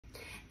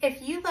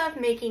If you love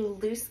making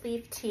loose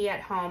leaf tea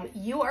at home,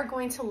 you are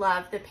going to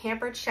love the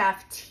Pampered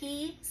Chef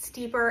Tea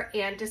Steeper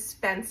and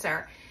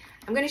Dispenser.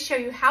 I'm going to show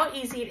you how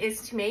easy it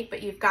is to make,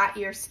 but you've got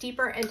your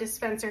steeper and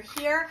dispenser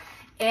here,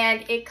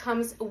 and it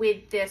comes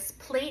with this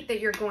plate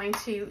that you're going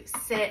to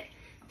sit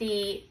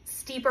the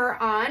steeper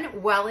on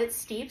while it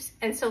steeps.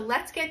 And so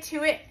let's get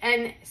to it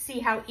and see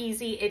how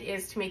easy it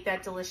is to make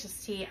that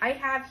delicious tea. I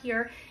have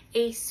here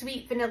a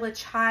sweet vanilla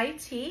chai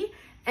tea,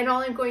 and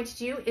all I'm going to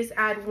do is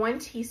add 1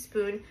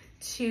 teaspoon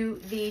to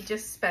the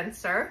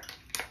dispenser.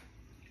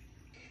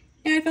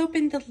 Now I've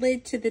opened the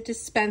lid to the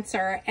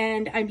dispenser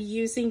and I'm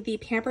using the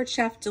Pampered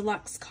Chef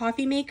Deluxe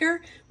Coffee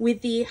Maker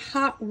with the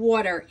hot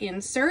water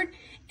insert,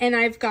 and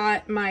I've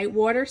got my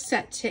water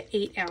set to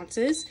 8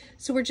 ounces.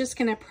 So we're just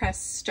gonna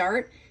press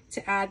start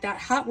to add that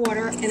hot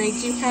water, and I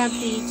do have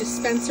the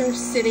dispenser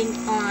sitting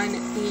on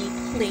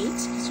the plate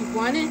because you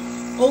wanna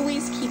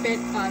always keep it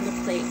on the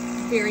plate,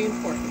 very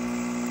important.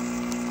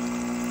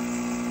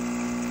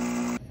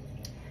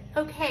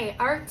 Okay,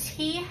 our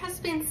tea has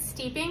been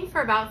steeping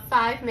for about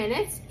 5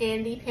 minutes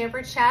in the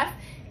Pampered Chef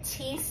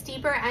Tea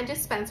Steeper and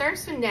Dispenser,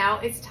 so now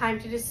it's time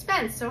to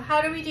dispense. So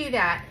how do we do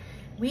that?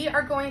 We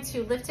are going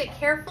to lift it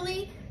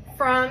carefully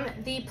from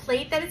the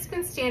plate that it's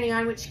been standing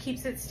on, which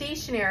keeps it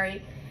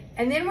stationary,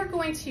 and then we're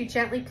going to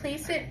gently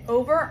place it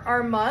over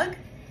our mug,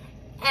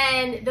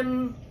 and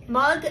the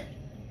mug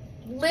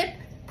lip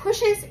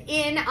pushes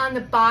in on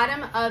the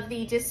bottom of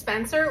the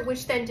dispenser,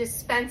 which then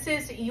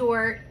dispenses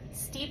your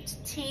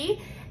steeped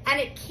tea, and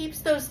it keeps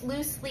those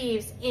loose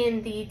leaves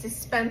in the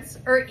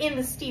in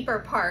the steeper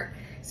part.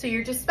 So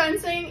you're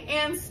dispensing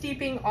and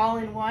steeping all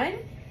in one.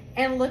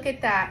 And look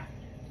at that.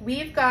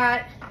 We've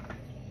got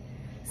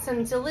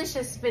some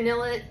delicious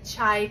vanilla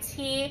chai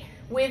tea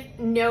with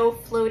no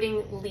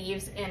floating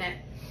leaves in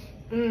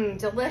it.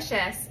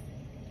 Delicious.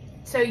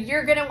 So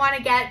you're gonna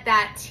wanna get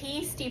that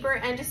tea steeper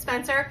and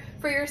dispenser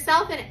for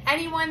yourself and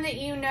anyone that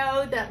you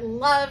know that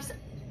loves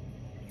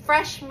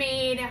fresh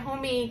made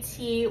homemade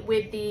tea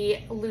with the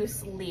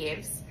loose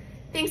leaves.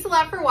 Thanks a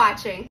lot for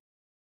watching.